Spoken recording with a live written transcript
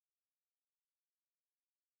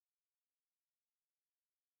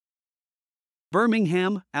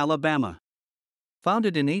Birmingham, Alabama.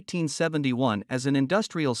 Founded in 1871 as an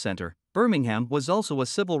industrial center, Birmingham was also a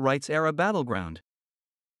civil rights era battleground.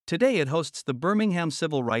 Today it hosts the Birmingham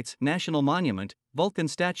Civil Rights National Monument, Vulcan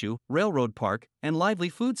Statue, Railroad Park, and lively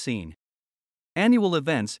food scene. Annual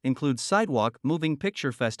events include Sidewalk Moving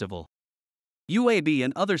Picture Festival. UAB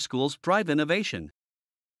and other schools drive innovation.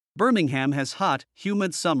 Birmingham has hot,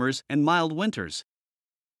 humid summers and mild winters.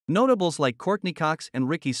 Notables like Courtney Cox and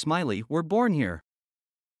Ricky Smiley were born here.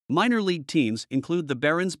 Minor league teams include the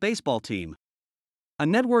Barons baseball team. A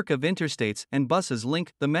network of interstates and buses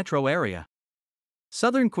link the metro area.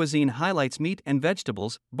 Southern cuisine highlights meat and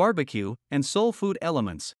vegetables, barbecue, and soul food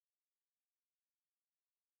elements.